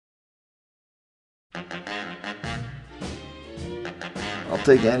I'll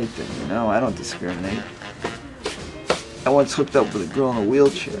take anything, you know, I don't discriminate. I once hooked up with a girl in a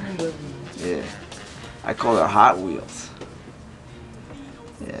wheelchair. Yeah. I call her Hot Wheels.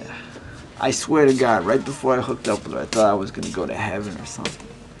 Yeah. I swear to God, right before I hooked up with her, I thought I was gonna go to heaven or something.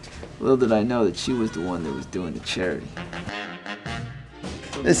 Little did I know that she was the one that was doing the charity.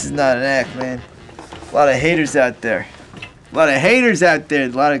 This is not an act, man. A lot of haters out there. A lot of haters out there. A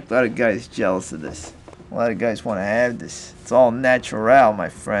lot of guys jealous of this. A lot of guys want to have this. It's all natural, my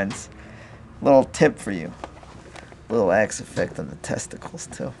friends. Little tip for you. Little axe effect on the testicles,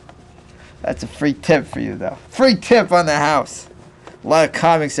 too. That's a free tip for you, though. Free tip on the house. A lot of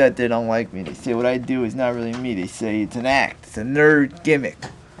comics out there don't like me. They say what I do is not really me. They say it's an act. It's a nerd gimmick.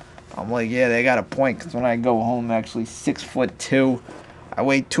 I'm like, yeah, they got a point, because when I go home, I'm actually 6'2". I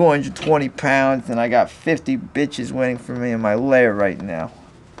weigh 220 pounds, and I got 50 bitches waiting for me in my lair right now.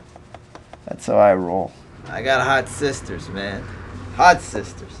 That's how I roll. I got hot sisters, man. Hot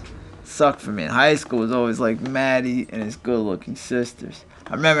sisters. Sucked for me. In high school, it was always like Matty and his good-looking sisters.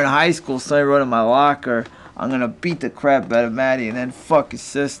 I remember in high school, somebody wrote in my locker, I'm gonna beat the crap out of Matty and then fuck his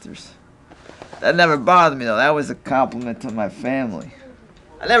sisters. That never bothered me, though. That was a compliment to my family.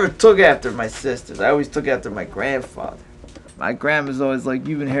 I never took after my sisters. I always took after my grandfather. My grandma's always like,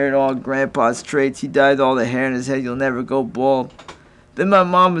 you've inherited all Grandpa's traits. He dyed all the hair in his head. You'll never go bald. Then my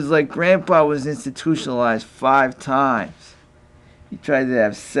mom was like, Grandpa was institutionalized 5 times. He tried to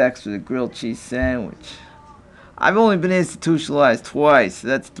have sex with a grilled cheese sandwich. I've only been institutionalized twice. So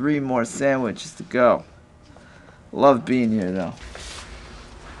that's 3 more sandwiches to go. Love being here, though.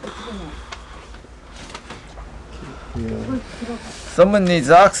 Yeah. Someone needs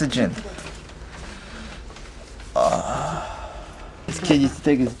oxygen. This kid used to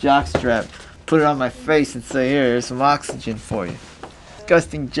take his jockstrap, put it on my face, and say, here's some oxygen for you.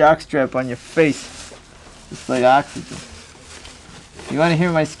 Disgusting jockstrap on your face. Just like oxygen. You want to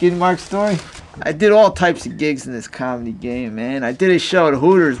hear my skid mark story? I did all types of gigs in this comedy game, man. I did a show at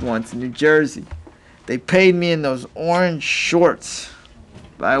Hooters once in New Jersey. They paid me in those orange shorts,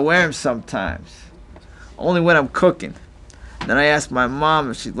 but I wear them sometimes. Only when I'm cooking. Then I asked my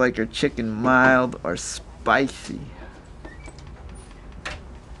mom if she'd like her chicken mild or spicy.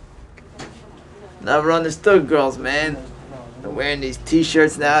 Never understood girls, man. They're wearing these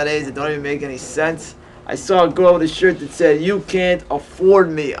t-shirts nowadays that don't even make any sense. I saw a girl with a shirt that said, "You can't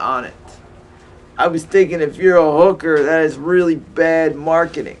afford me" on it. I was thinking, if you're a hooker, that is really bad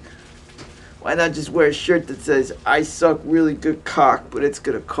marketing. Why not just wear a shirt that says, "I suck really good cock, but it's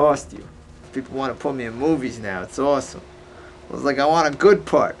gonna cost you"? People want to put me in movies now. It's awesome. I was like, I want a good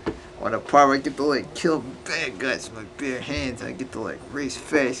part. I want a part where I get to like kill bad guys with my bare hands, and I get to like race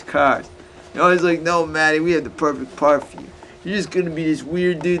fast cars. You're always like, no, Matty, we have the perfect part for you. You're just gonna be this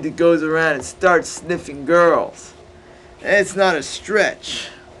weird dude that goes around and starts sniffing girls. And it's not a stretch,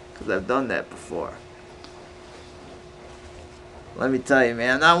 because I've done that before. Let me tell you,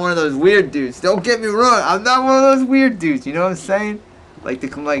 man, I'm not one of those weird dudes. Don't get me wrong, I'm not one of those weird dudes, you know what I'm saying? Like, to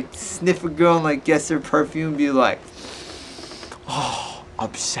come, like, sniff a girl and, like, guess her perfume and be like, oh,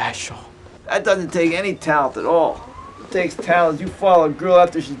 obsession. That doesn't take any talent at all. It takes talent. You follow a girl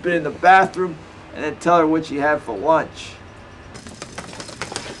after she's been in the bathroom and then tell her what she had for lunch.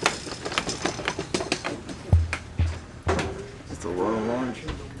 Just a load of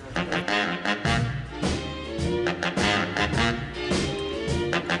laundry.